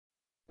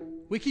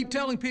We keep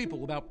telling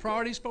people about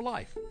priorities for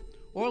life,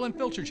 oil and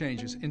filter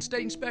changes and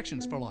state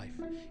inspections for life,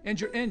 and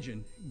your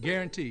engine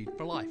guaranteed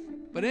for life.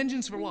 But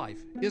Engines for Life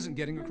isn't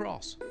getting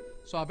across,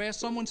 so I've asked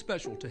someone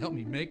special to help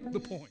me make the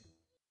point.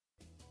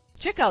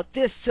 Check out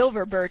this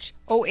silver birch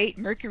 '08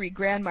 Mercury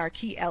Grand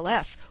Marquis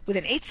LS with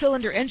an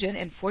 8-cylinder engine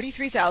and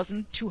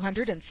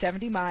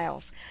 43,270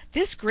 miles.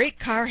 This great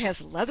car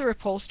has leather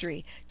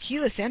upholstery,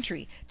 keyless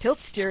entry, tilt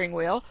steering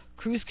wheel,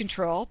 cruise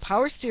control,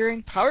 power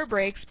steering, power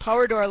brakes,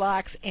 power door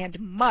locks, and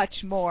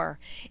much more.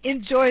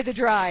 Enjoy the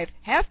drive,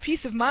 have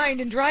peace of mind,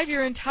 and drive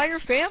your entire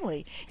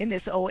family in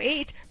this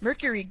 '08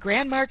 Mercury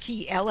Grand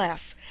Marquis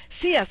LS.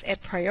 See us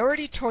at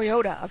Priority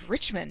Toyota of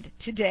Richmond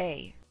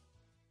today.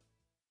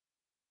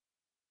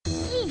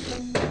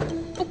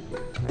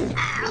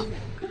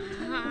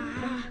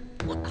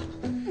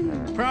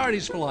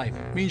 Priorities for life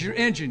means your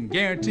engine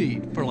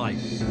guaranteed for life.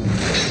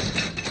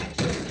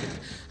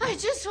 I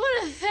just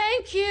want to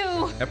thank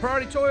you. At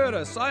Priority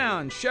Toyota,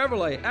 Scion,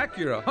 Chevrolet,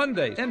 Acura,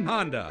 Hyundai, and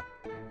Honda.